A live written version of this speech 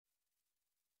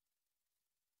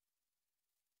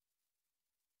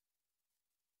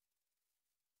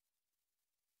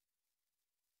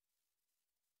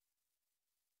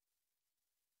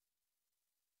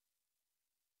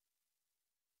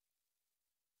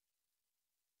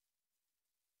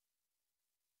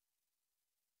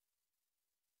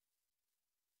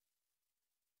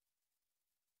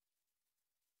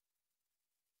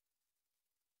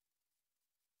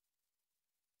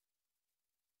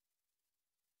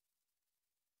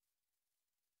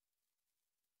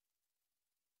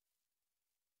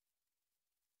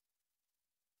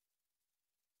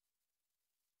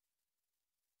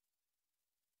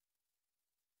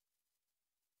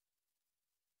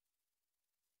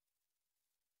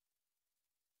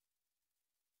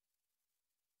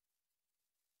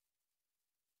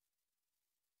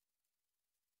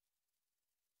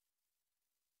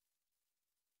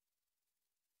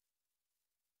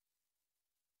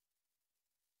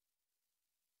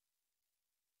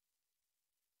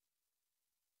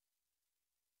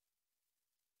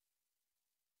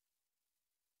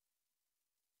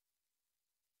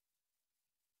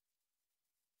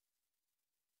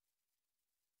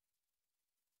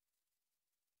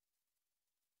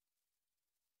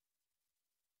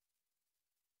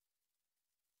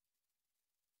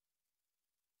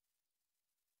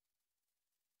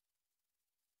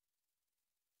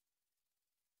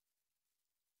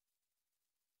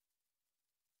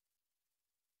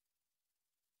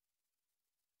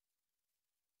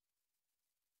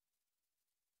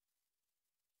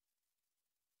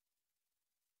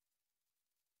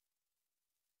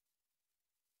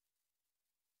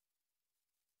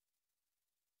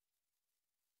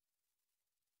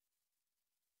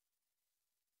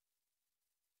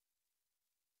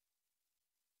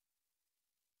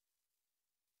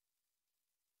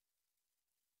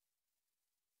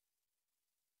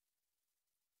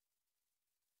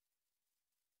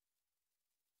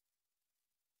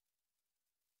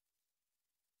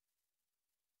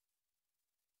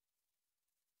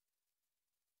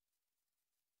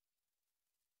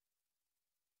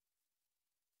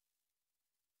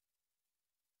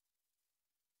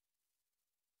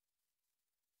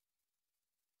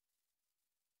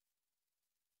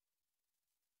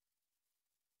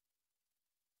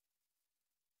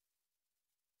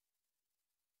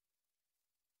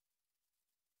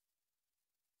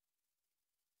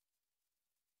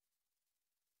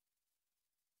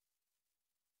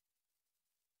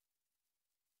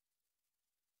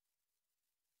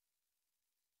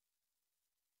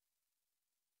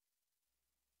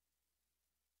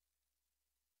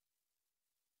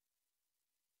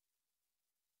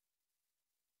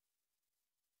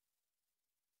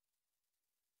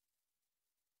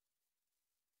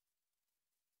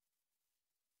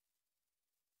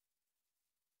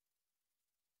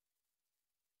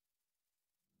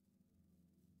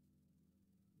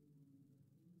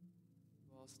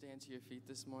stand to your feet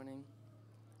this morning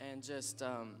and just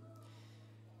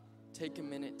take a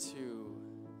minute to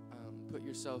put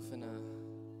yourself in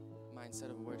a mindset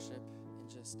of worship and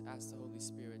just ask the Holy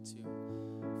Spirit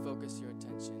to focus your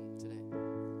attention today.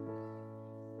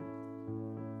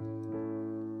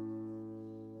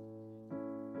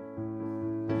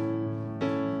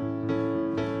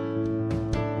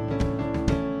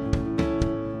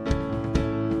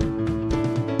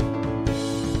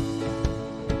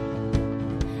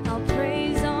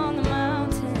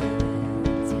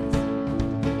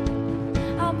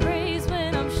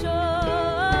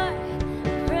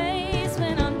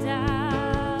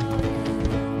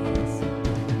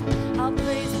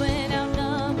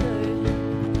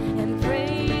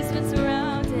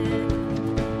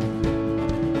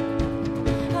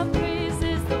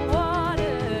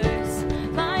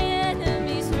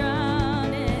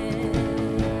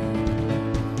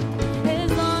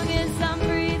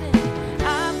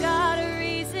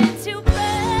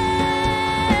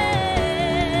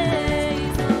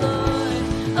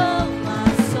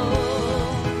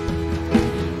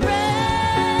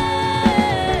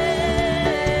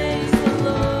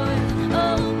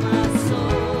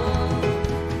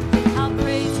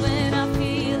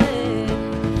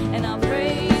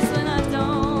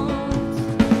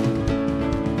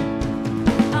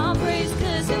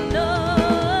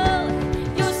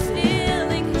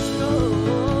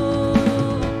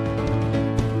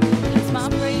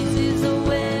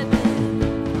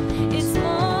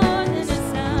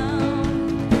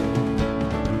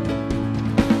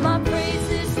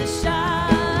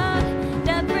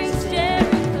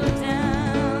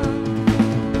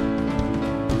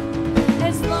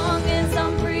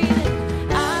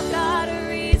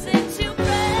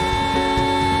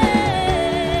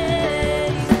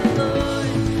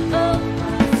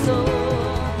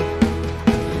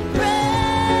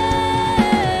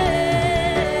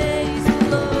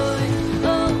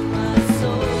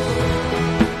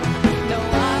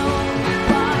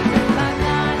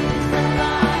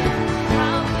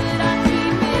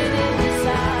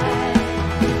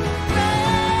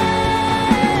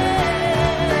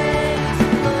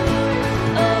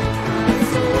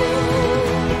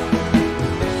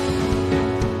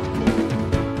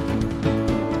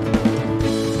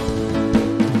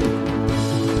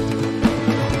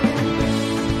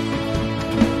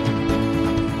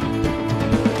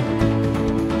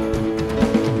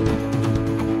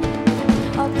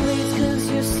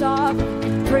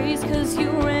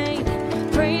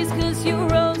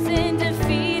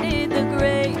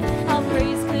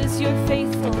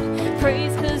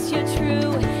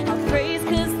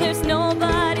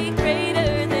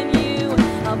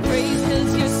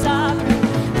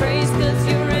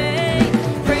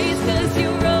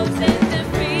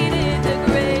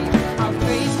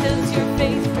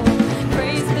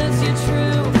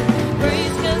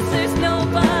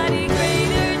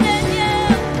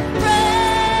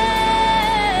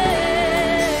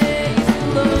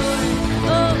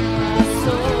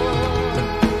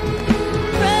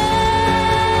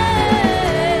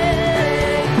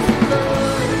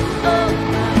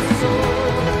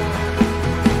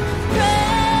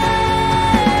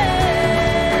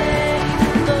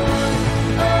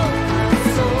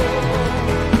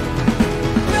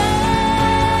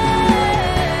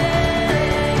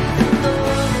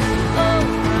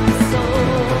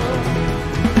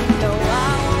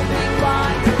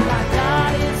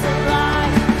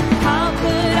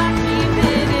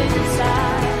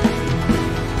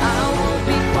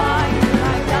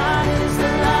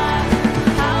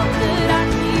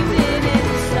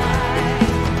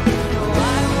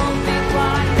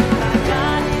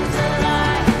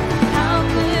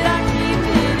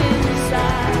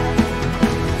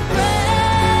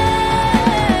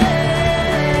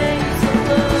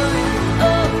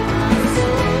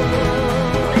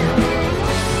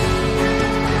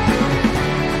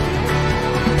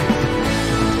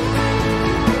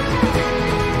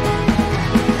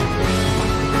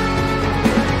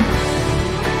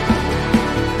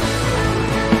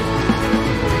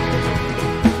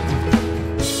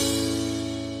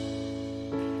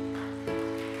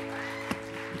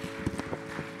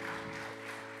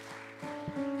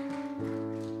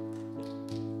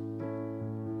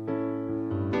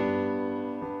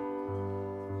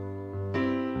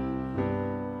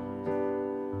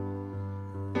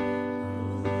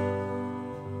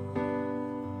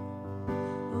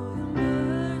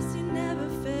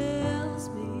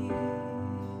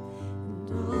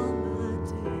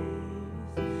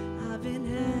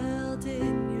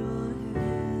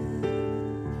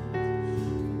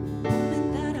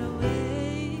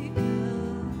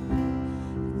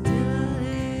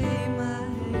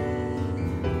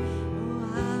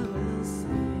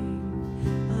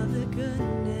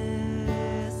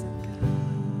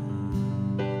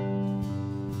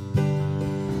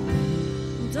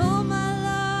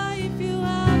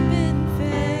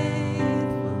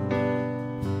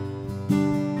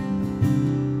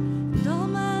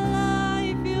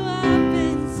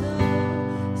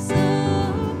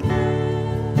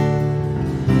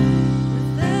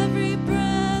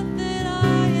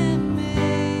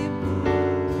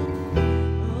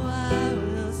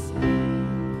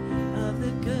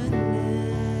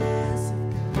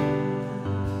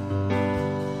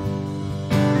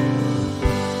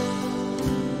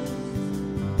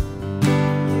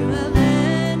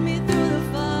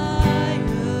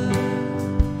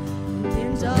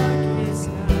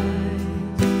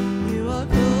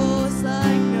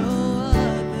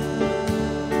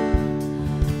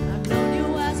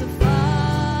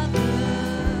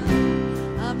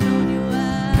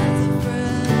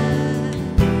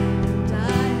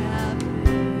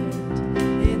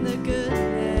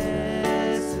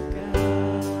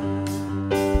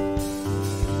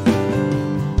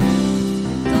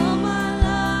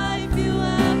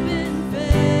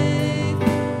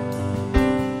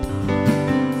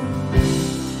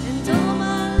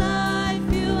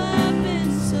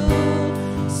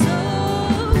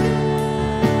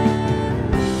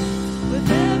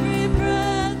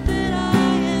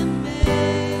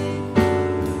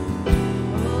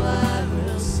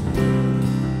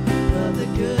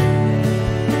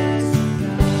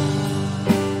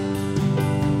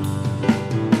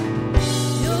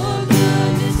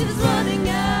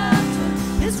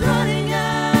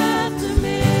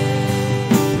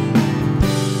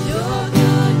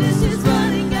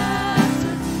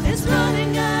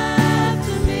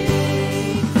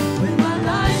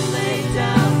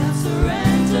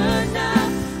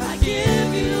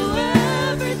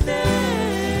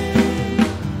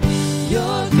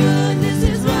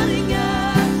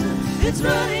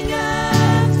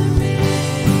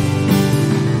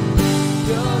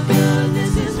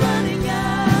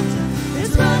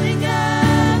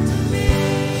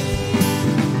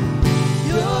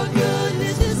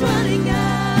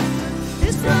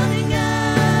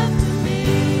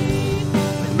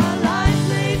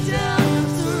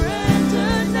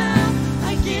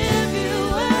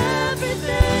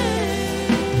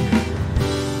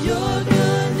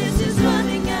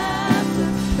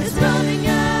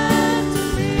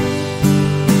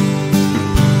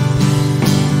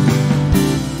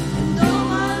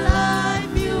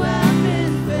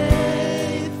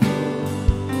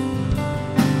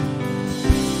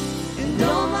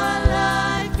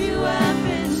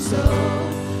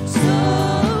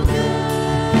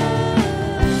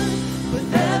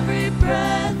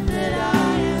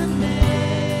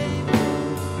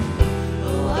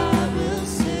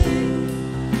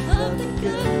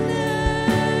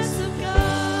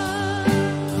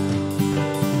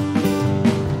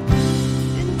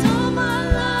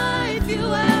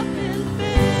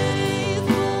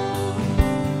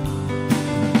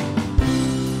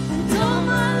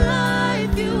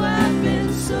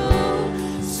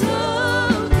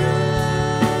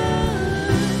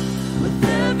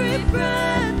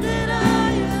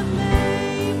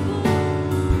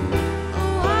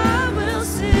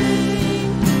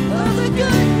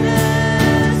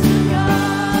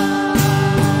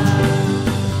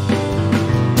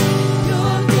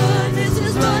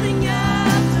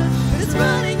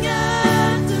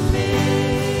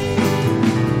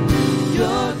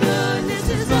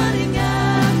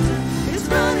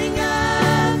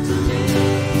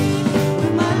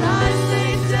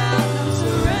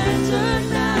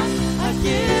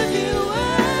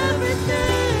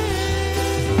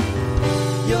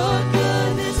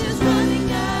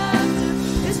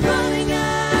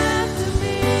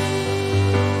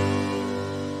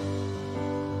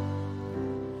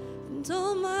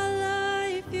 all my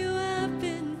life you have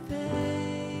been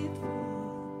faithful.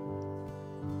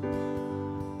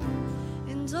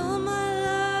 And all my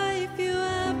life you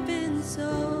have been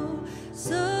so,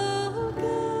 so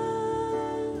good.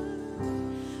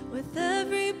 With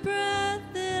every breath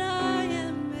that I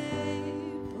am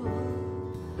able,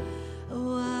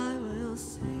 oh, I will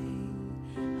sing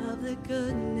of the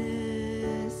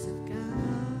goodness of God.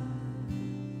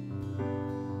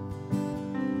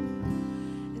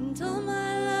 And all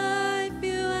my life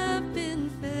you have been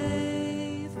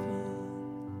faithful.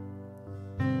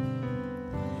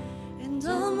 And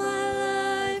all my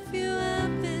life you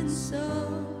have been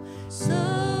so,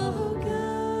 so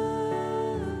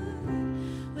good.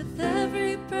 With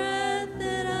every breath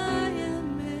that I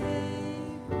am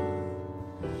able,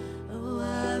 oh,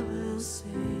 I will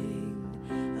sing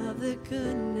of the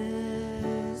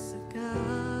goodness of God.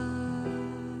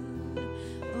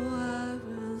 Oh, I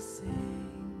will sing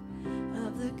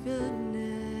of the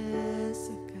goodness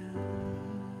of God.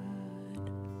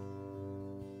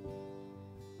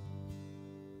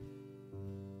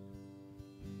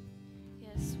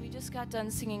 Yes, we just got done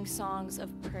singing songs of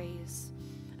praise,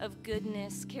 of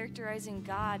goodness, characterizing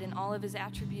God and all of his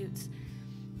attributes.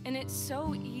 And it's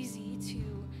so easy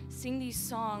to sing these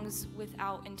songs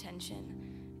without intention.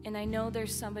 And I know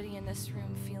there's somebody in this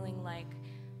room feeling like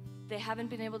they haven't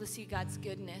been able to see God's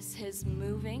goodness, his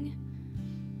moving,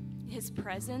 his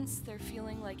presence. They're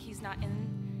feeling like he's not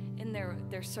in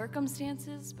their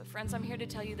circumstances. But friends, I'm here to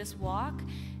tell you this walk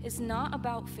is not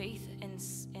about faith and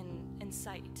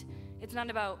sight. It's not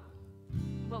about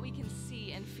what we can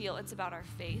see and feel. It's about our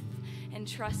faith and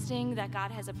trusting that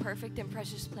God has a perfect and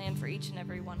precious plan for each and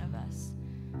every one of us.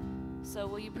 So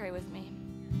will you pray with me?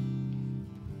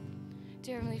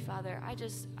 Dear Heavenly Father, I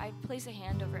place a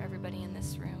hand over everybody in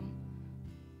this room,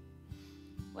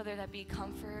 whether that be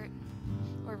comfort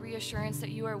or reassurance that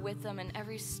you are with them in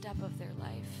every step of their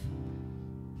life.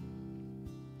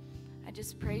 I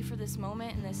just pray for this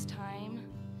moment and this time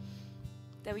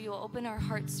that we will open our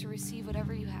hearts to receive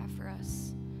whatever you have for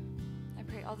us. I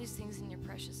pray all these things in your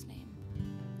precious name.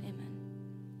 Amen.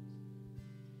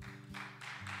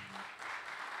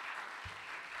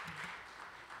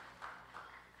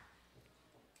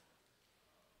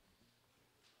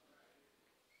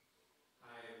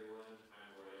 Hi everyone, I'm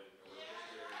Roy.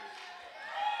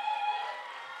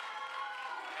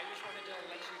 I just wanted to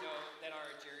let you know that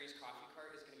our Jerry's coffee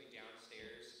cart is going to be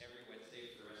downstairs every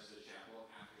Wednesday for the rest of the chapel,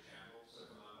 after chapel. So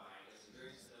come on by and get some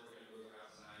drinks, and then we're going to move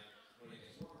outside when it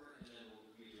gets warmer, and then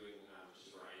we'll be doing just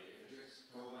a variety of different drinks.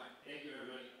 Come on by. Thank you,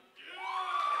 everybody.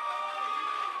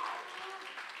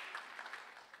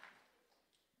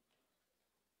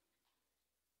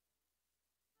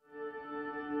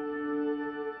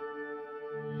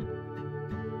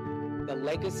 The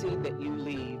legacy that you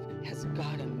leave has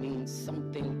got to mean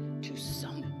something to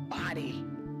somebody.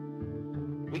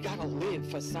 We got to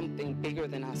live for something bigger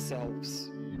than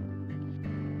ourselves.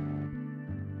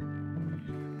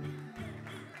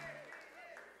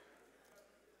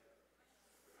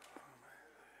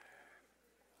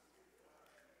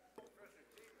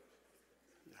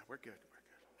 Yeah, we're good.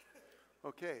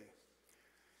 Okay.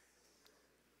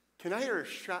 Can I hear a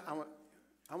shout?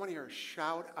 I want to hear a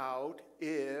shout out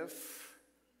if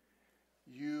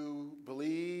you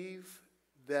believe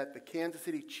that the Kansas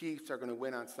City Chiefs are going to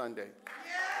win on Sunday.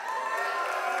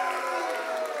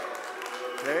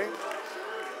 Okay?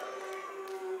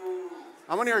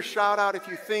 I want to hear a shout out if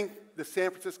you think the San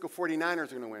Francisco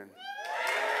 49ers are going to win.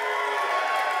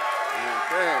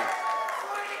 Okay.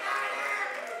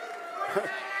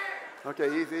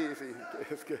 Okay, easy. Okay,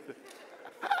 that's good.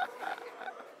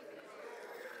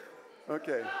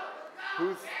 Okay.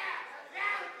 Who's...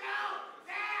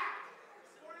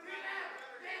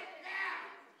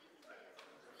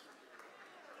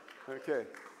 Okay.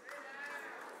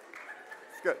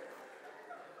 It's good.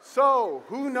 So,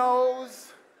 who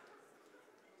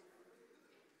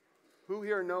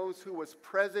here knows who was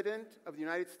president of the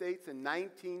United States in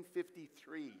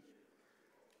 1953?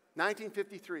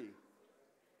 1953.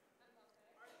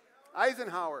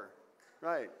 Eisenhower,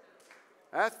 right.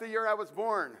 That's the year I was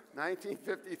born,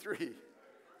 1953.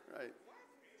 Right.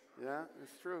 Yeah,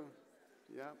 it's true.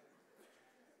 Yeah.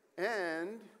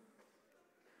 And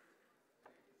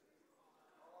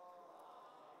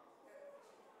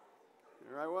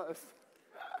there I was.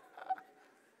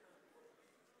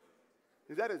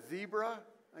 Is that a zebra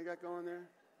I got going there?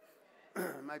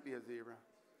 It might be a zebra.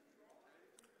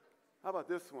 How about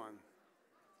this one?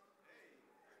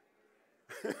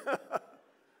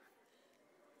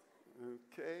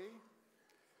 Okay.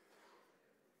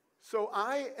 So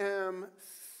I am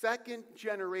second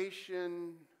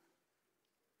generation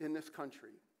in this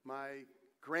country. My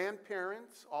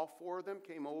grandparents, all four of them,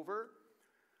 came over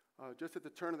just at the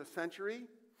turn of the century.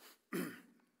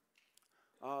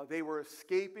 They were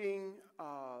escaping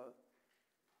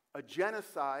a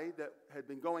genocide that had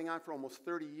been going on for almost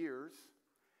 30 years.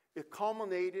 It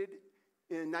culminated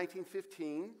in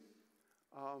 1915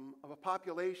 of a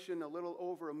population a little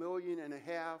over 1.5 million,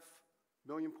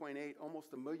 1.8,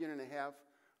 almost 1.5 million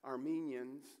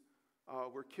Armenians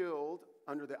were killed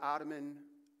under the Ottoman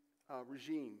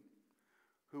regime,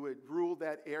 who had ruled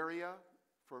that area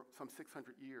for some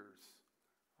 600 years.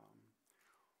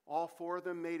 All four of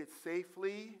them made it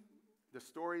safely. The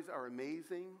stories are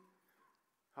amazing,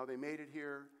 how they made it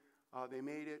here. They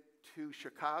made it to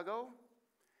Chicago.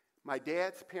 My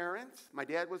dad's parents, my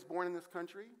dad was born in this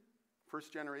country,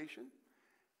 first generation,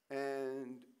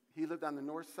 and he lived on the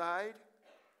north side,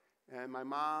 and my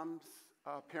mom's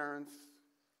parents,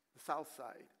 the south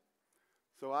side.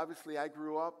 So obviously I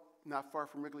grew up not far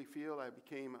from Wrigley Field. I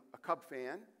became a Cub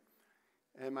fan,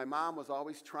 and my mom was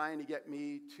always trying to get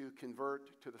me to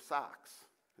convert to the Sox,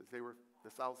 because they were the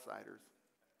Southsiders.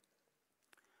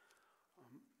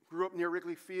 Grew up near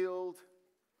Wrigley Field,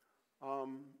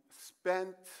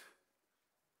 spent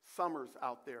summers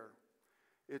out there.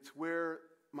 It's where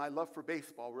my love for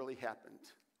baseball really happened.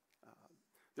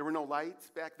 There were no lights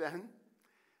back then.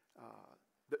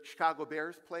 The Chicago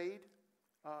Bears played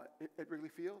at Wrigley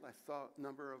Field. I saw a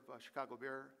number of Chicago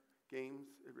Bear games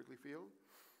at Wrigley Field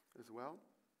as well.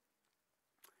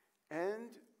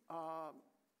 And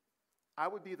I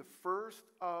would be the first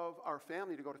of our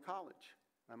family to go to college.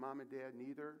 My mom and dad,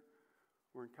 neither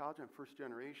were in college. I'm first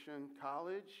generation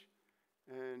college.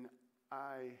 And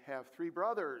I have 3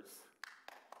 brothers.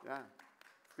 Yeah,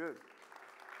 it's good.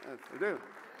 Yes, I do.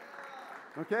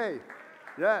 Okay,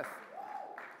 yes.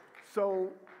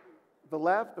 So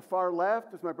the far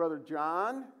left is my brother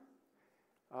John.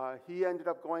 He ended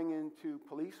up going into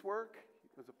police work.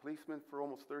 He was a policeman for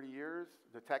almost 30 years.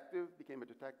 Became a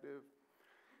detective.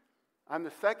 I'm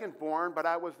the second born, but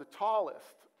I was the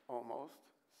tallest almost.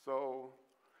 So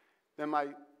then my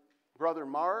brother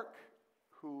Mark,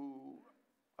 who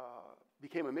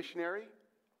became a missionary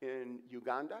in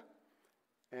Uganda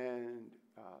and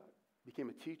became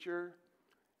a teacher.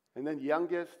 And then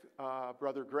youngest,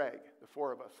 brother Greg, the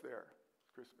 4 of us there. It's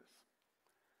Christmas.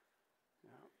 Yeah.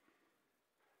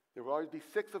 There would always be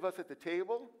 6 of us at the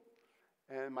table,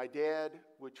 and my dad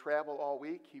would travel all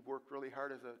week. He worked really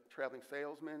hard as a traveling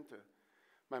salesman.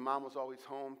 My mom was always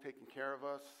home taking care of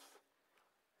us.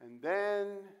 And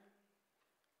then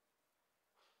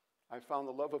I found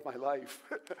the love of my life,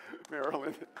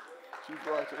 Marilyn. She's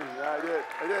watching. Yeah,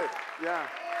 I did.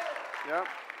 Yeah.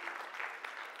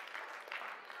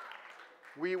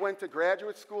 We went to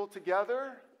graduate school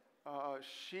together.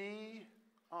 She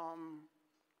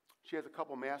has a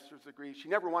couple master's degrees. She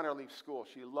never wanted to leave school.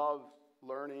 She loved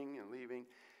learning and leaving.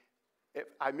 If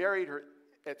I married her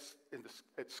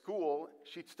at school,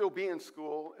 she'd still be in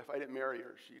school if I didn't marry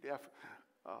her. She'd have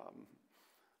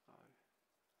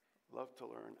loved to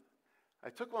learn. I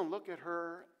took one look at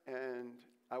her, and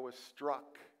I was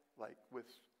struck, like with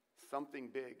something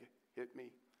big hit me.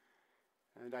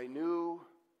 And I knew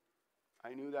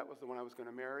that was the one I was going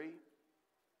to marry.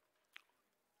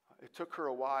 It took her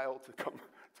a while to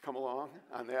come along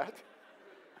on that.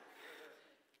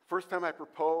 First time I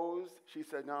proposed, she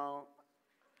said, "No,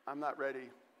 I'm not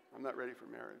ready. I'm not ready for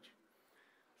marriage."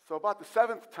 So about the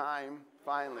 7th time,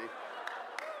 finally.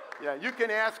 Yeah, you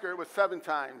can ask her. It was 7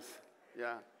 times.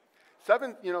 Yeah.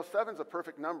 7's a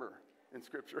perfect number in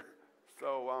Scripture.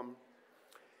 So,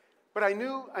 but I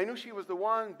knew she was the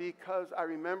one because I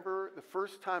remember the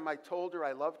first time I told her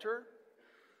I loved her,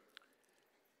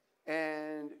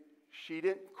 and she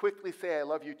didn't quickly say, "I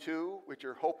love you too," which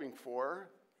you're hoping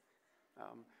for,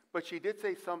 but she did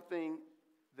say something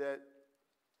that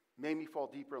made me fall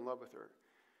deeper in love with her.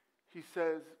 She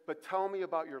says, "But tell me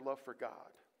about your love for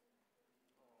God."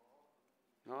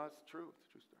 No, that's true. It's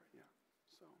a true story, yeah.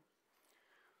 So,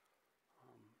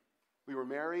 we were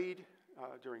married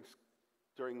during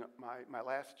my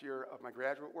last year of my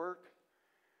graduate work,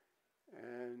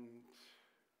 and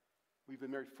we've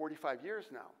been married 45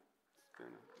 years now. It's been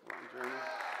a long journey.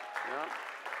 Yeah.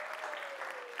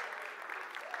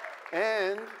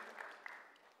 And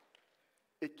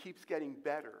it keeps getting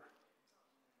better.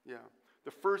 Yeah.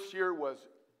 The first year was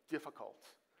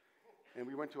difficult, and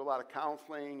we went to a lot of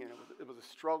counseling, and it was a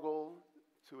struggle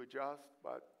to adjust,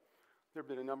 but there have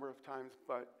been a number of times,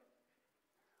 but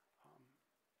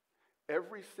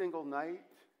every single night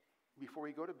before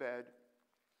we go to bed,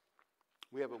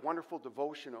 we have a wonderful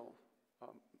devotional.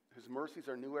 His mercies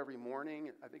are new every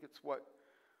morning. I think it's what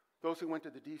Those who went to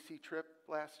the D.C. trip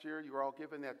last year, you were all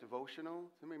given that devotional.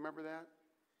 Does anybody remember that?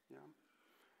 Yeah.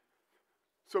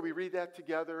 So we read that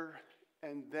together,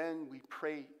 and then we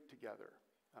pray together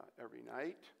every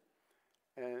night.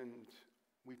 And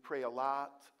we pray a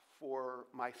lot for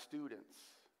my students.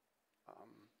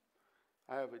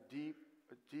 I have a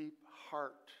deep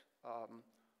heart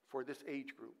for this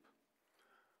age group.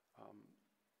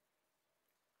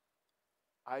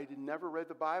 I never read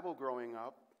the Bible growing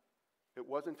up. It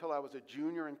wasn't until I was a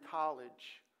junior in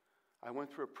college, I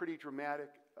went through a pretty dramatic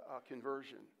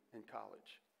conversion in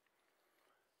college.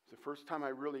 It was the first time I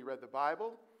really read the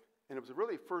Bible, and it was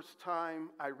really the first time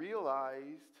I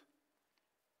realized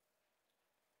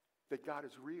that God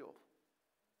is real.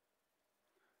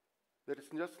 That it's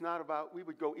just not about, we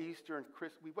would go Easter and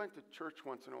Christmas. We went to church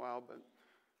once in a while, but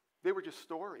they were just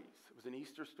stories. It was an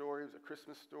Easter story. It was a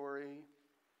Christmas story.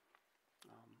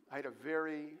 I had a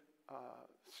very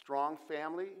strong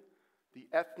family.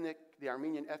 The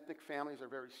Armenian ethnic families are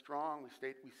very strong.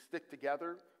 We stick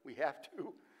together. We have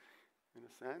to, in a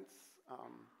sense.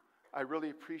 I really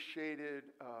appreciated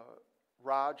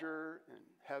Roger and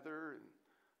Heather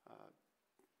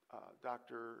and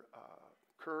Dr.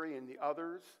 Curry and the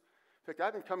others. In fact,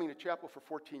 I've been coming to chapel for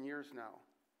 14 years now.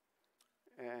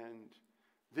 And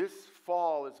this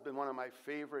fall has been one of my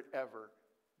favorite ever.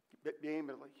 Being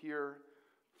able to hear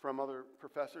from other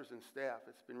professors and staff.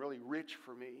 It's been really rich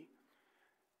for me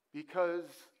because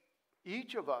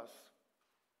each of us,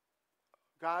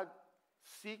 God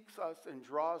seeks us and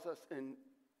draws us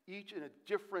each in a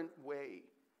different way,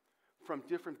 from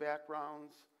different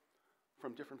backgrounds,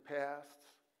 from different pasts.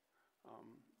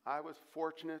 I was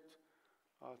fortunate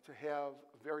to have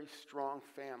a very strong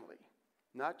family,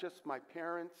 not just my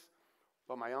parents,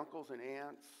 but my uncles and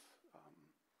aunts.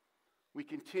 We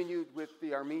continued with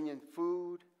the Armenian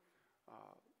food.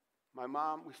 My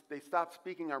mom, they stopped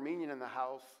speaking Armenian in the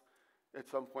house at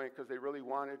some point because they really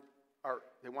wanted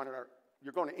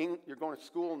you're going to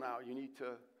school now. You need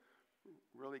to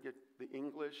really get the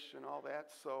English and all that.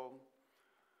 So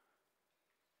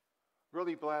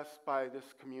really blessed by this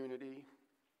community,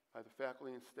 by the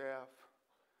faculty and staff.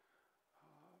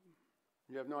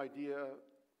 You have no idea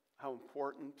how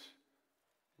important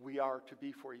we are to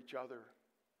be for each other.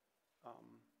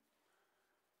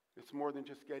 It's more than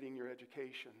just getting your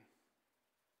education.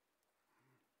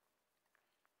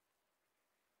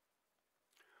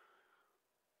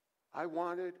 I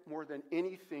wanted more than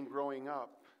anything growing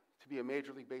up to be a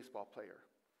Major League Baseball player.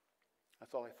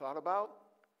 That's all I thought about.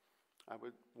 I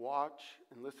would watch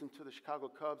and listen to the Chicago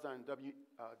Cubs on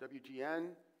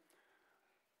WGN.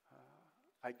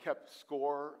 I kept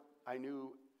score. I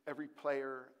knew every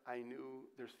player. I knew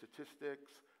their statistics.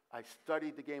 I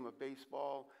studied the game of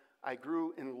baseball. I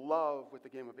grew in love with the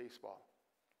game of baseball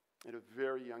at a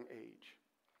very young age.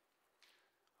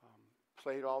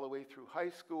 Played all the way through high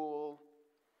school.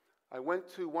 I went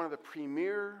to one of the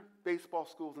premier baseball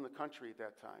schools in the country at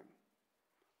that time.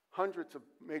 Hundreds of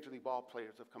Major League ball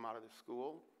players have come out of this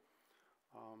school.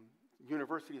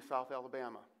 University of South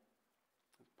Alabama,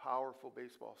 a powerful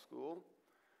baseball school.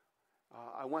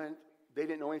 I went, they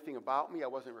didn't know anything about me. I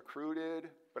wasn't recruited,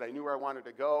 but I knew where I wanted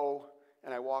to go,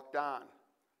 and I walked on.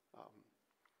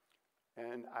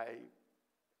 And I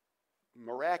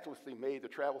miraculously made the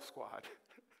travel squad,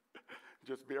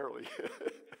 just barely.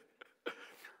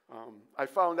 I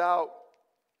found out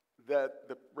that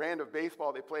the brand of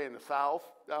baseball they play in the South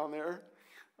down there,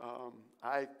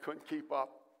 I couldn't keep up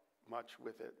much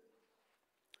with it.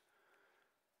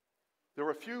 There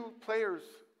were a few players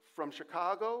from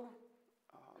Chicago.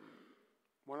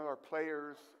 One of our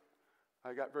players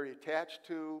I got very attached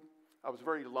to. I was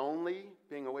very lonely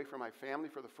being away from my family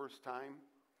for the first time.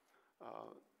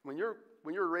 When you're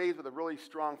raised with a really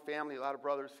strong family, a lot of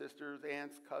brothers, sisters,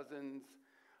 aunts, cousins,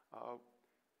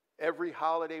 every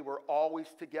holiday we're always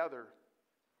together.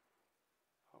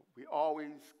 We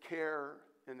always care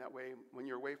in that way. When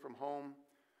you're away from home,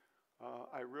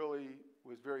 I really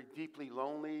was very deeply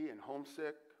lonely and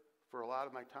homesick for a lot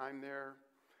of my time there.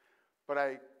 But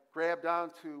I grabbed on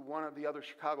to one of the other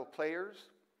Chicago players.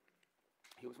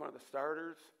 He was one of the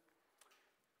starters.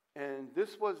 And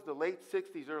this was the late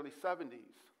 60s, early 70s.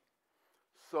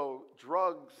 So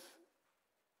drugs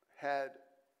had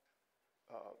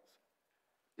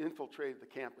infiltrated the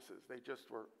campuses.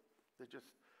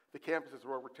 The campuses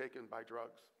were overtaken by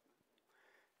drugs.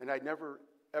 And I never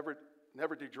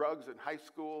did drugs in high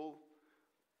school,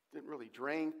 didn't really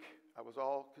drink. I was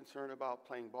all concerned about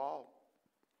playing ball.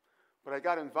 But I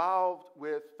got involved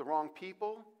with the wrong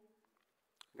people,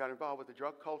 got involved with the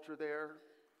drug culture there,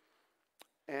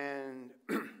 and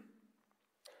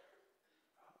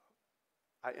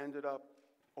I ended up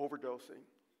overdosing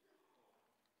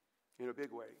in a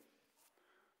big way.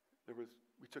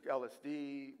 We took LSD,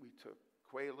 we took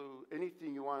Quaalude,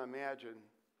 anything you want to imagine,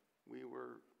 we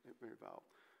were involved.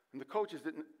 And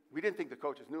we didn't think the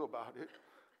coaches knew about it,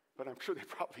 but I'm sure they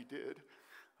probably did.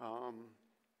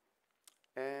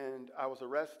 And I was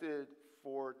arrested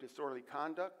for disorderly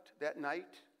conduct that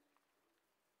night.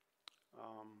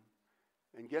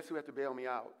 And guess who had to bail me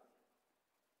out?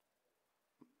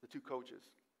 The two coaches,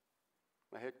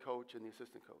 my head coach and the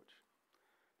assistant coach.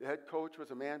 The head coach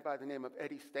was a man by the name of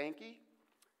Eddie Stanky.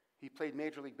 He played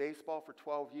Major League Baseball for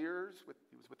 12 years.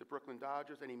 He was with the Brooklyn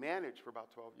Dodgers, and he managed for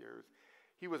about 12 years.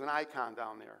 He was an icon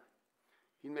down there.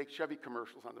 He'd make Chevy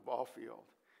commercials on the ball field.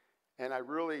 And I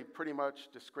really pretty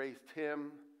much disgraced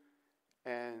him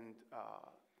and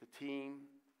the team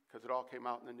because it all came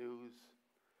out in the news.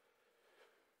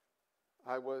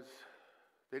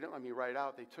 They didn't let me write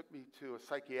out. They took me to a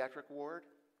psychiatric ward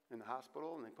in the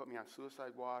hospital, and they put me on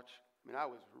suicide watch. I mean, I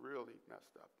was really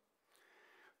messed up.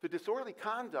 The disorderly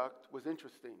conduct was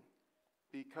interesting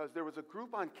because there was a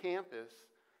group on campus.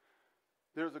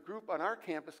 There was a group on our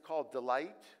campus called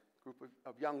Delight, a group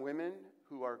of young women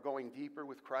who are going deeper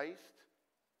with Christ,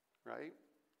 right?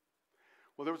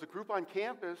 Well, there was a group on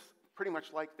campus pretty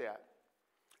much like that.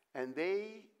 And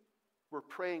they were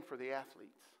praying for the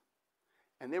athletes.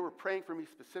 And they were praying for me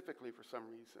specifically for some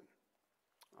reason.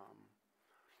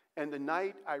 And the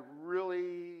night I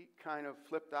really kind of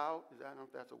flipped out, I don't know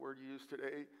if that's a word you use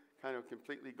today, kind of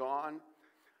completely gone.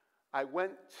 I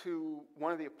went to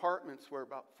one of the apartments where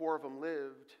about 4 of them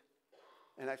lived,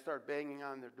 and I started banging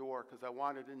on their door because I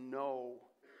wanted to know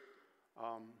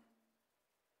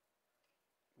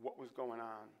what was going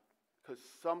on, because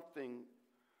something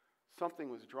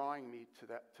was drawing me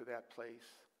to that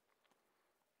place.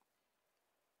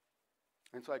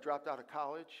 And so I dropped out of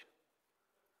college,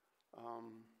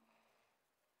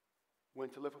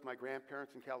 went to live with my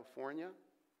grandparents in California,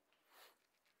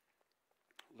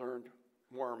 learned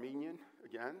more Armenian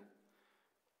again.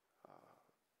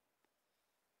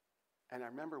 And I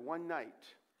remember one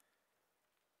night,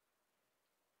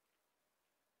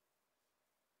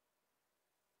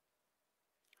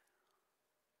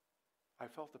 I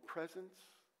felt the presence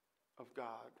of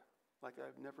God like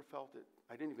I've never felt it.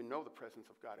 I didn't even know the presence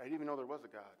of God. I didn't even know there was a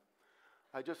God.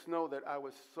 I just know that I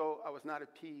was not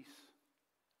at peace.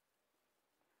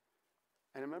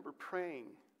 And I remember praying.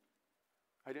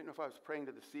 I didn't know if I was praying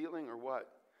to the ceiling or what.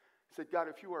 I said, God,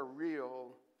 if you are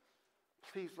real,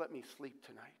 please let me sleep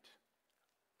tonight.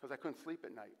 Because I couldn't sleep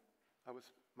at night.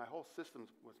 My whole system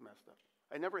was messed up.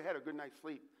 I never had a good night's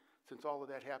sleep since all of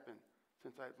that happened,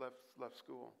 since I left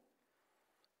school.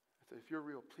 I said, if you're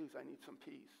real, please, I need some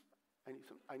peace.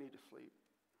 I need to sleep.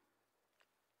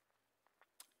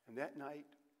 And that night,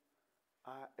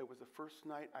 it was the first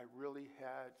night I really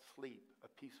had sleep, a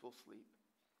peaceful sleep.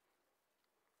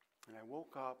 And I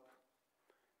woke up,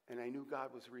 and I knew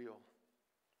God was real.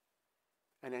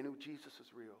 And I knew Jesus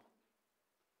was real.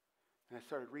 And I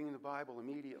started reading the Bible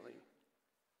immediately.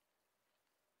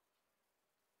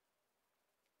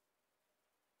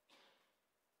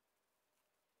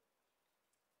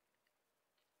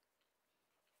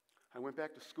 I went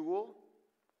back to school.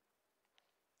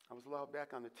 I was allowed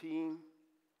back on the team.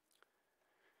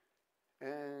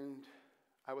 And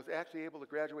I was actually able to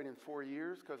graduate in 4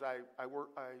 years because I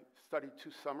studied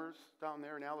 2 summers down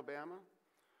there in Alabama,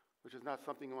 which is not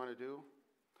something you want to do.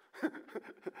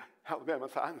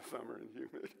 Alabama's hot in the summer and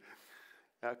humid.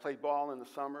 And I played ball in the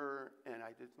summer, and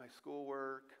I did my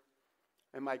schoolwork.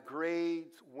 And my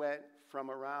grades went from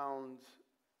around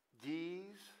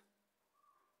D's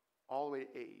all the way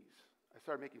to A's. I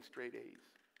started making straight A's.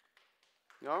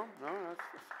 No,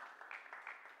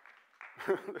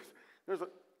 that's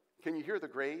can you hear the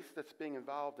grace that's being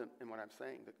involved in what I'm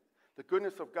saying? The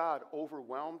goodness of God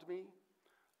overwhelmed me.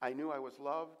 I knew I was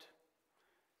loved.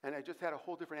 And I just had a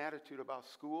whole different attitude about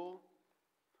school.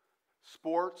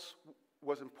 Sports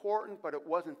was important, but it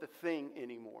wasn't the thing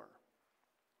anymore.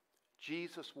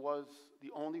 Jesus was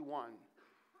the only one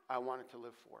I wanted to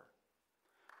live for.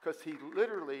 Because he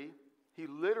literally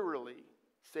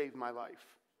saved my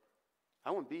life.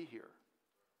 I wouldn't be here.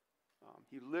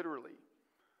 He literally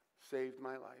saved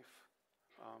my life.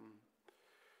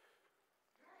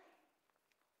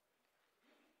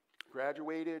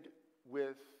 Graduated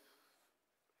with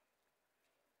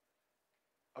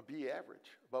a B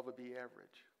average, above a B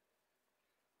average.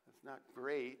 That's not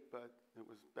great, but it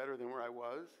was better than where I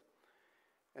was.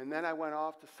 And then I went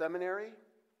off to seminary.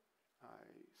 I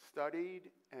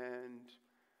studied, and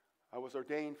I was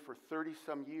ordained for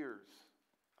 30-some years,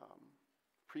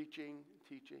 preaching,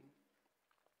 teaching.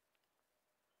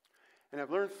 And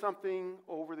I've learned something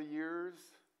over the years,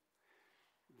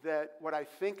 that what I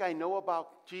think I know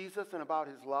about Jesus and about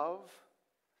his love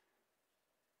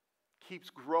keeps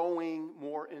growing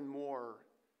more and more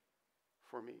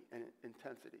for me in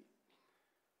intensity.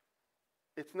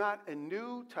 It's not a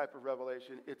new type of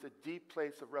revelation. It's a deep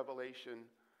place of revelation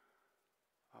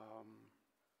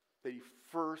that he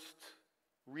first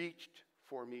reached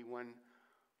for me when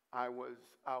I was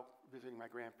out visiting my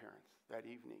grandparents that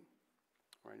evening,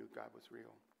 where I knew God was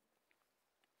real.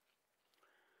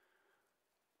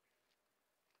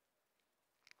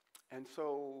 And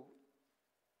so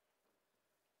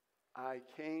I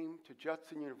came to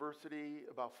Judson University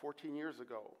about 14 years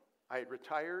ago. I had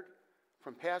retired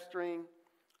from pastoring.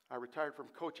 I retired from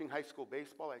coaching high school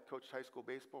baseball. I coached high school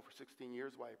baseball for 16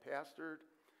 years while I pastored.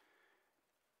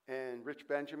 And Rich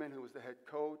Benjamin, who was the head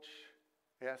coach,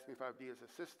 asked me if I would be his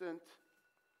assistant.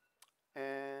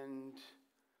 And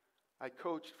I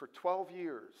coached for 12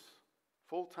 years,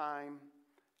 full-time,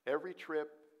 every trip,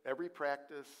 every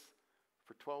practice,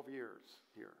 for 12 years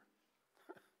here.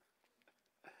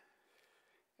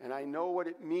 And I know what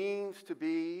it means to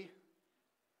be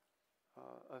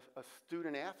a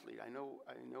student athlete. I know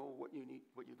what you need,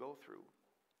 what you go through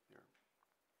here.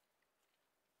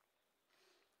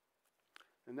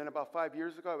 And then about 5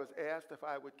 years ago, I was asked if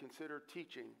I would consider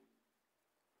teaching,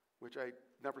 which I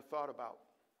never thought about.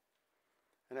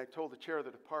 And I told the chair of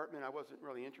the department I wasn't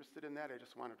really interested in that. I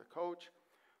just wanted to coach.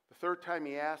 The third time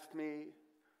he asked me,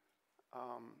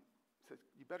 he said,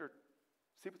 you better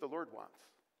see what the Lord wants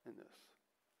in this.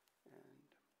 And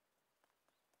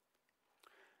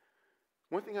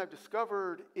one thing I've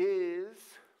discovered is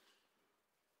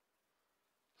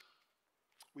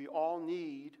we all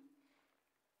need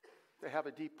to have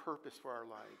a deep purpose for our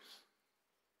lives.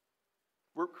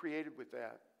 We're created with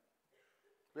that.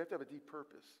 We have to have a deep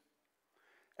purpose.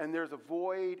 And there's a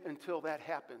void until that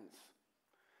happens.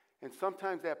 And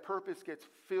sometimes that purpose gets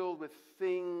filled with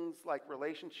things like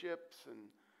relationships and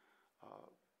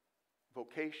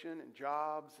vocation and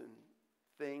jobs and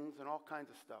things and all kinds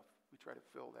of stuff. We try to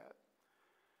fill that.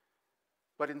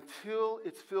 But until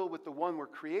it's filled with the one we're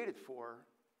created for,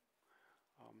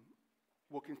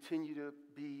 we'll continue to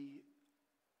be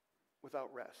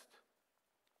without rest.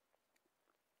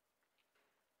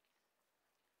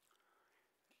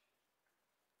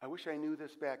 I wish I knew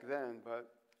this back then, but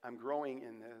I'm growing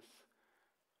in this.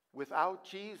 Without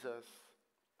Jesus,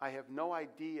 I have no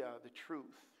idea the truth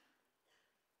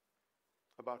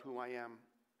about who I am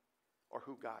or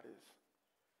who God is,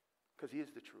 because he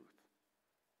is the truth.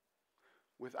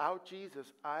 Without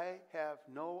Jesus, I have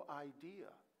no idea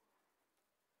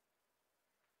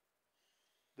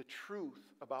the truth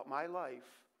about my life,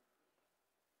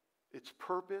 its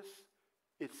purpose,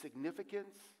 its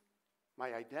significance,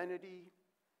 my identity.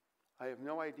 I have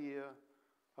no idea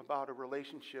about a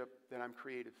relationship that I'm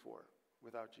created for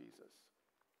without Jesus.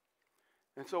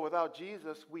 And so without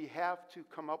Jesus, we have to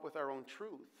come up with our own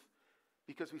truth,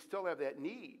 because we still have that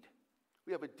need.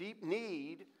 We have a deep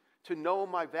need to know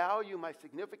my value, my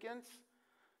significance,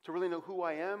 to really know who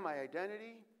I am, my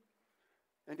identity,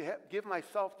 and to give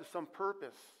myself to some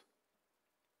purpose.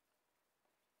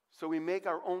 So we make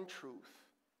our own truth.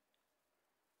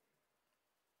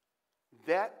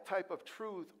 That type of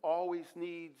truth always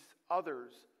needs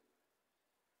others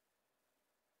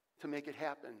to make it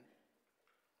happen.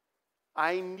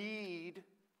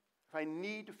 If I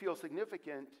need to feel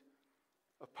significant,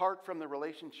 apart from the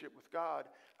relationship with God,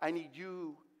 I need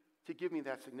you to give me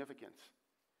that significance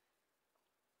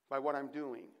by what I'm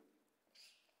doing.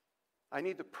 I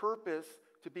need the purpose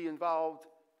to be involved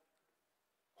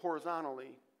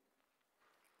horizontally.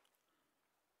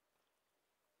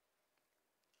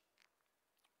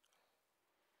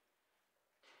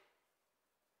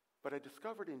 But I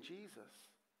discovered in Jesus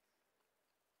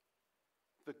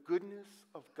the goodness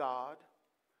of God,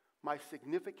 my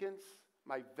significance,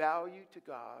 my value to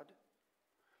God,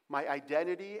 my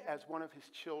identity as one of his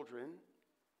children.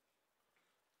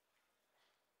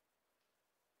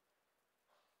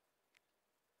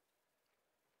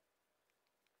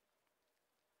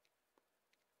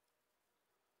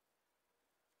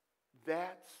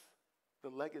 That's the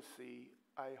legacy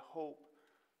I hope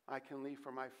I can leave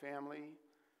for my family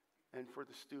and for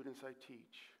the students I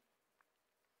teach.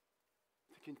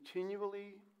 To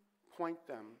continually point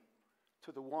them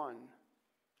to the one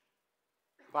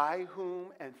by whom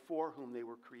and for whom they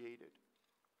were created.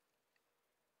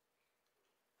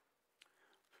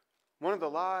 One of the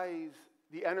lies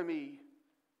the enemy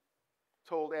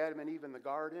told Adam and Eve in the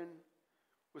garden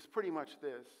was pretty much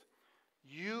this: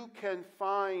 you can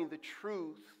find the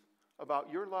truth about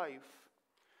your life,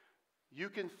 You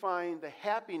can find the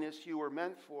happiness you were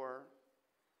meant for.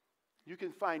 You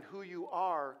can find who you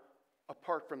are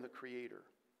apart from the Creator.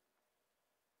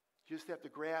 You just have to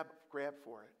grab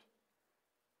for it.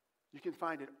 You can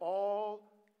find it all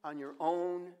on your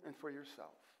own and for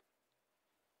yourself,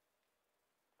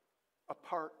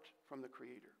 apart from the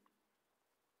Creator.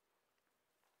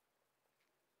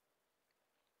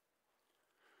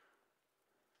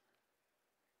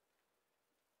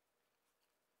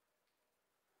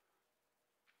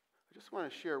 I just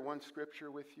want to share one scripture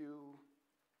with you.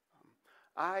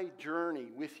 I journey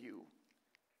with you.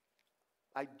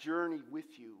 I journey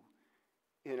with you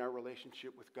in our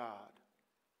relationship with God.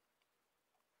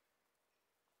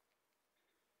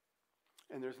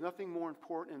 And there's nothing more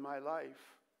important in my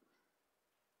life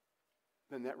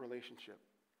than that relationship.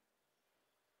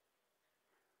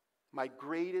 My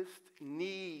greatest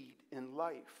need in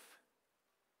life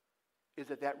is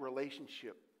that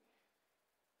relationship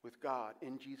with God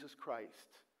in Jesus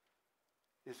Christ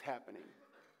is happening.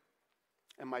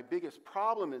 And my biggest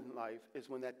problem in life is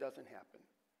when that doesn't happen.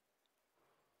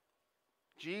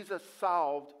 Jesus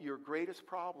solved your greatest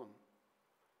problem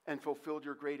and fulfilled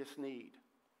your greatest need.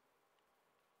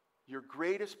 Your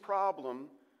greatest problem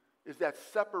is that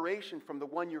separation from the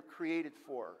one you're created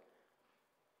for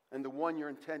and the one you're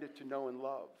intended to know and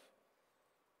love.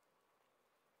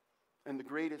 And the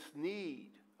greatest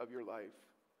need of your life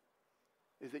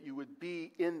is that you would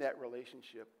be in that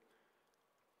relationship.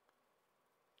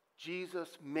 Jesus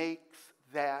makes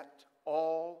that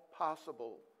all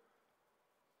possible.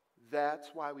 That's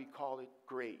why we call it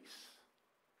grace.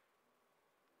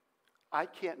 I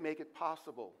can't make it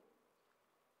possible.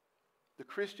 The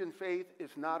Christian faith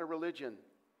is not a religion.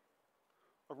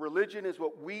 A religion is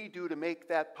what we do to make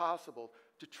that possible,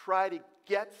 to try to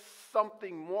get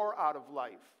something more out of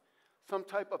life, some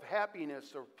type of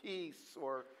happiness or peace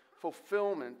or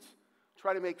fulfillment,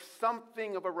 try to make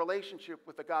something of a relationship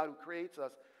with the God who creates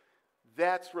us.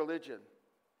 That's religion.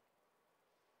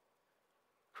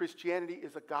 Christianity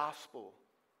is a gospel.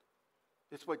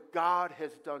 It's what God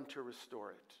has done to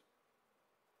restore it.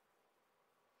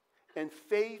 And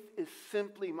faith is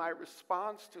simply my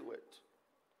response to it.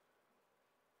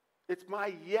 It's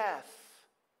my yes.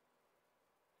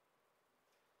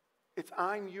 It's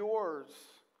I'm yours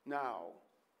now.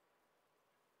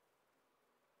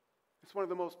 It's one of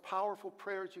the most powerful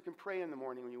prayers you can pray in the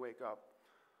morning when you wake up.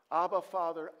 Abba,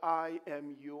 Father, I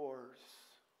am yours.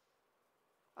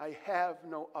 I have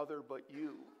no other but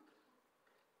you.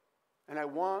 And I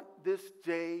want this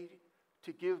day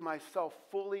to give myself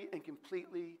fully and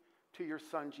completely to your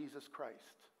Son, Jesus Christ.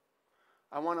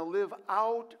 I want to live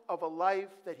out of a life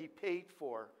that he paid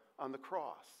for on the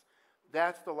cross.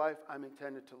 That's the life I'm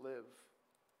intended to live.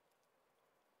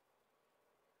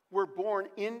 We're born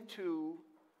into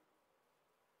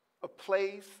a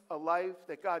place, a life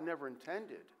that God never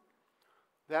intended.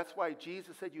 That's why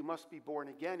Jesus said you must be born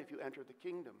again if you enter the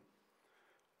kingdom.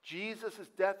 Jesus'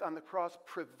 death on the cross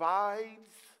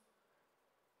provides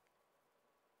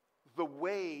the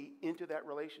way into that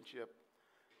relationship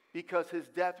because his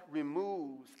death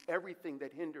removes everything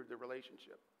that hindered the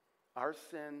relationship, our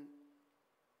sin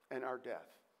and our death.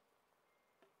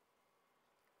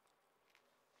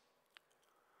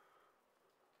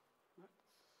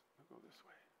 Let's go this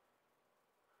way.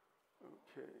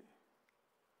 Okay.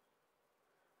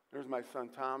 There's my son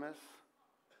Thomas,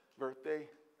 birthday.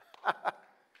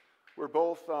 We're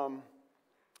both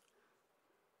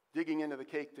digging into the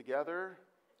cake together.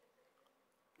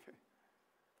 Okay.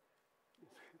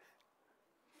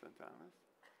 Son Thomas.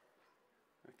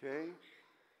 Okay.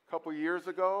 A couple years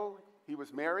ago, he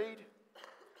was married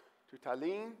to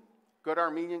Talene, good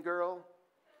Armenian girl.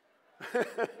 I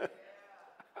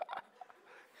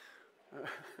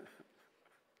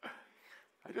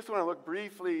just want to look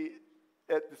briefly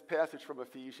at this passage from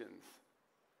Ephesians.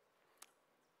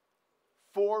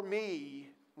 For me,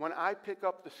 when I pick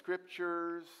up the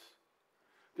scriptures,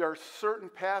 there are certain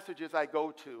passages I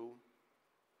go to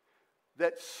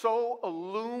that so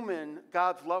illumine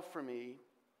God's love for me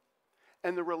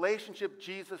and the relationship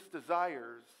Jesus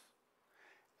desires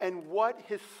and what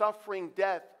his suffering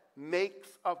death makes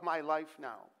of my life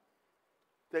now.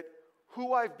 That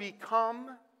who I've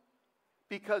become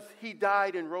because he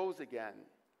died and rose again.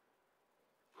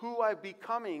 Who I'm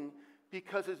becoming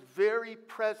because his very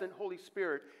present Holy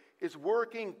Spirit is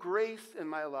working grace in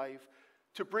my life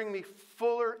to bring me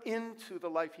fuller into the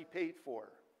life he paid for.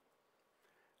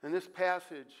 And this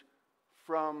passage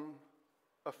from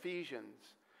Ephesians,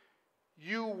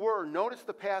 you were, notice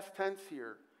the past tense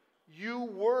here,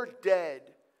 you were dead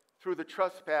through the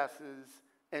trespasses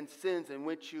and sins in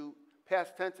which you,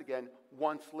 past tense again,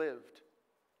 once lived.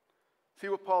 See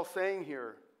what Paul's saying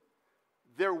here?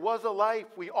 There was a life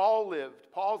we all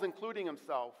lived, Paul's including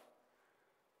himself,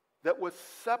 that was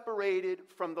separated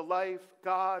from the life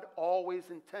God always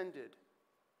intended.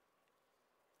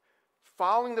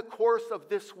 Following the course of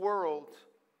this world,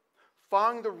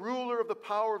 following the ruler of the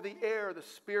power of the air, the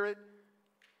spirit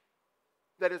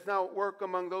that is now at work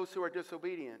among those who are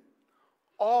disobedient.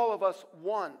 All of us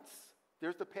once,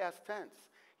 there's the past tense.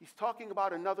 He's talking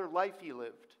about another life he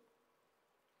lived,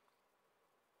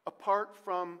 apart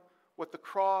from what the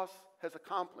cross has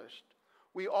accomplished.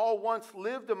 We all once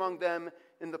lived among them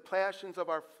in the passions of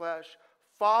our flesh,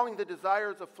 following the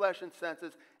desires of flesh and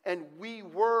senses, and we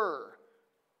were,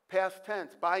 past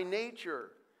tense, by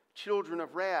nature, children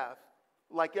of wrath,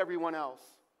 like everyone else.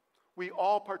 We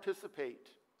all participate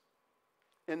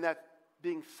in that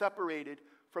being separated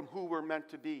from who we're meant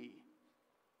to be.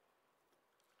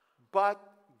 But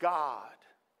God.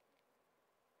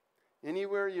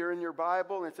 Anywhere you're in your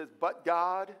Bible and it says, but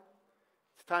God,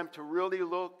 it's time to really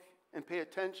look and pay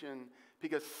attention,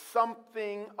 because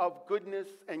something of goodness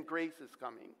and grace is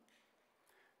coming.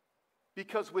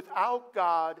 Because without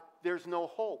God, there's no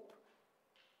hope.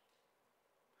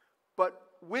 But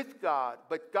with God,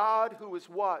 but God who is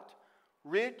what?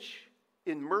 Rich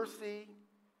in mercy,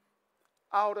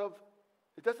 out of,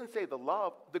 it doesn't say the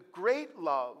love, the great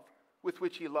love with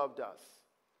which he loved us.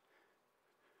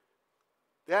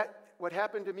 That, what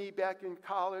happened to me back in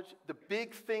college, the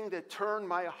big thing that turned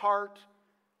my heart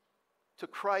to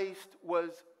Christ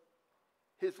was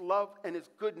his love and his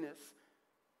goodness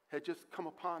had just come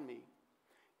upon me.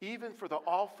 Even for the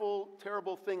awful,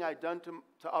 terrible thing I'd done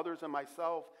to others and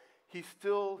myself, his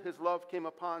love came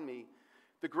upon me.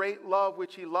 The great love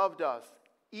which he loved us,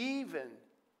 even,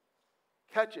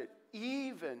 catch it,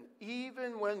 even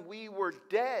when we were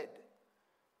dead,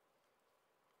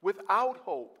 without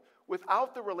hope,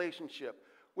 without the relationship,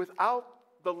 without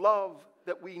the love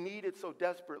that we needed so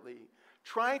desperately,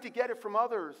 trying to get it from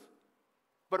others,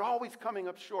 but always coming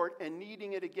up short and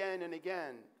needing it again and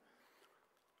again.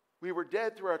 We were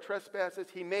dead through our trespasses.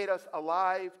 He made us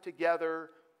alive together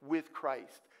with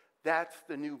Christ. That's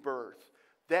the new birth.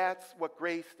 That's what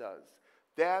grace does.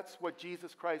 That's what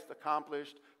Jesus Christ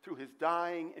accomplished through his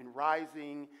dying and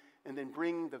rising and then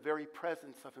bringing the very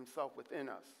presence of himself within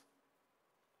us.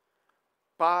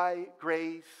 By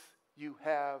grace you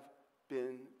have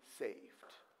been saved.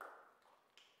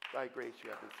 By grace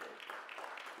you have been saved.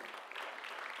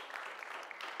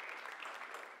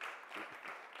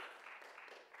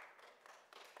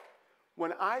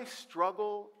 When I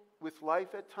struggle with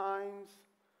life at times,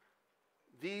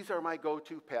 these are my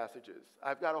go-to passages.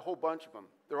 I've got a whole bunch of them.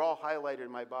 They're all highlighted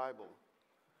in my Bible.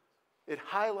 It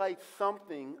highlights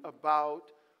something about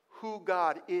who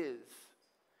God is.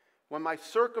 When my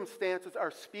circumstances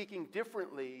are speaking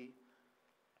differently,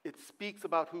 it speaks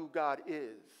about who God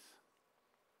is.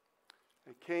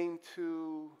 I came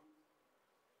to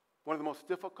one of the most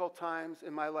difficult times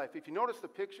in my life. If you notice the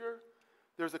picture,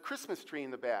 there's a Christmas tree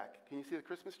in the back. Can you see the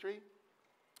Christmas tree?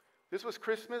 This was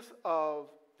Christmas of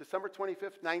December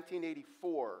 25th,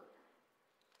 1984.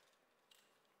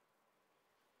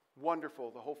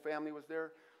 Wonderful. The whole family was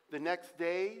there. The next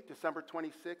day, December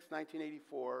 26th,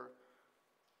 1984,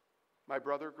 my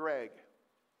brother Greg,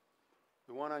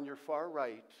 the one on your far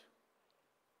right,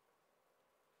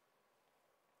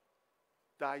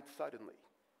 died suddenly.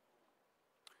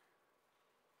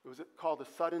 It was called the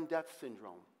sudden death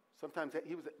syndrome. Sometimes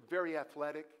he was very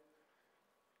athletic.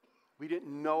 We didn't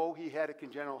know he had a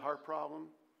congenital heart problem.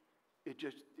 It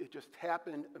just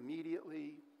happened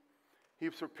immediately. He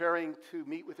was preparing to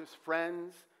meet with his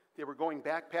friends. They were going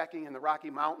backpacking in the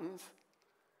Rocky Mountains.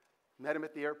 Met him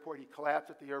at the airport. He collapsed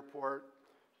at the airport.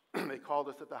 They called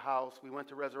us at the house. We went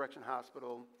to Resurrection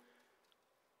Hospital.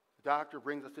 The doctor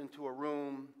brings us into a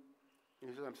room. And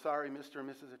he says, "I'm sorry, Mr. and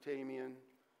Mrs. Atamian,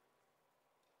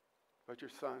 but your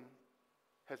son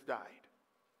has died."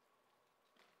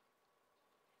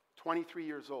 23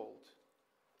 years old.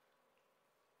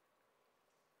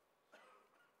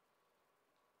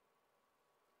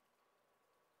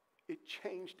 It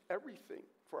changed everything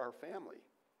for our family.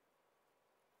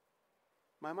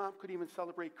 My mom couldn't even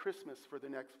celebrate Christmas for the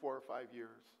next 4 or 5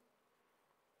 years.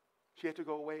 She had to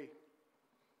go away.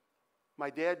 My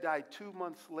dad died 2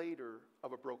 months later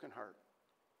of a broken heart.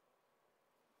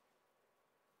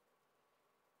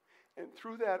 And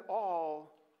through that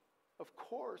all, of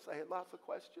course, I had lots of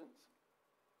questions.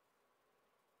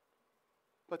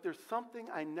 But there's something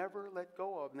I never let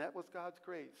go of, and that was God's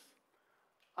grace.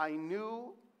 I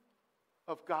knew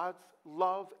of God's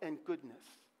love and goodness.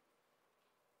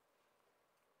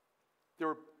 There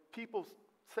were people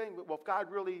saying, well, if God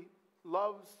really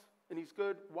loves and he's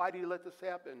good. Why did he let this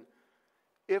happen?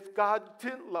 If God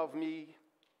didn't love me,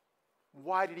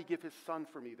 why did he give his son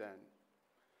for me then?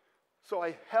 So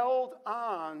I held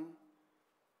on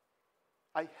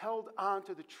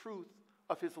to the truth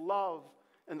of his love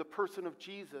and the person of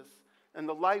Jesus and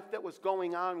the life that was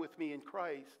going on with me in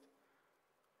Christ.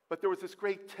 But there was this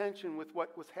great tension with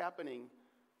what was happening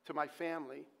to my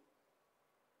family.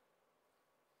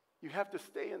 You have to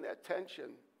stay in that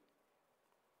tension.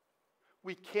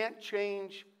 We can't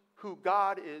change who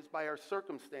God is by our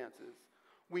circumstances.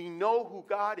 We know who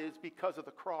God is because of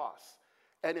the cross.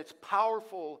 And it's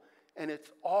powerful, and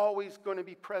it's always going to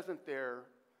be present there.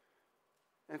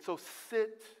 And so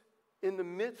sit in the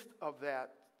midst of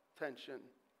that tension.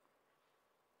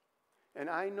 And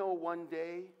I know one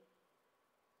day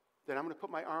that I'm going to put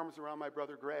my arms around my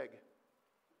brother Greg,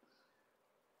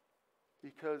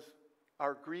 because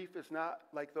our grief is not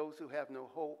like those who have no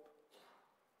hope.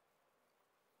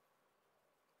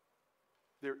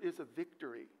 There is a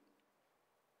victory,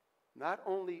 not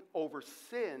only over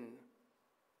sin,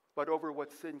 but over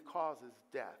what sin causes,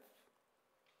 death.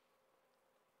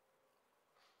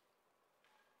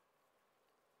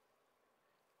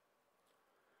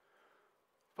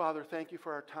 Father, thank you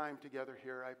for our time together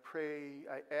here. I pray,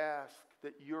 I ask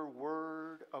that your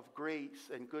word of grace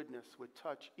and goodness would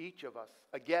touch each of us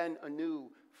again,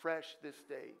 anew, fresh this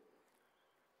day.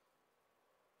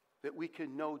 That we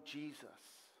can know Jesus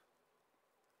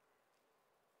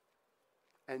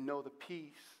and know the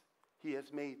peace he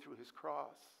has made through his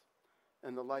cross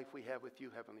and the life we have with you,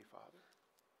 Heavenly Father.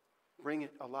 Bring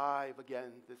it alive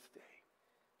again this day.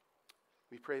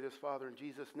 We pray this, Father, in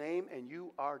Jesus' name, and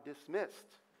you are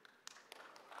dismissed.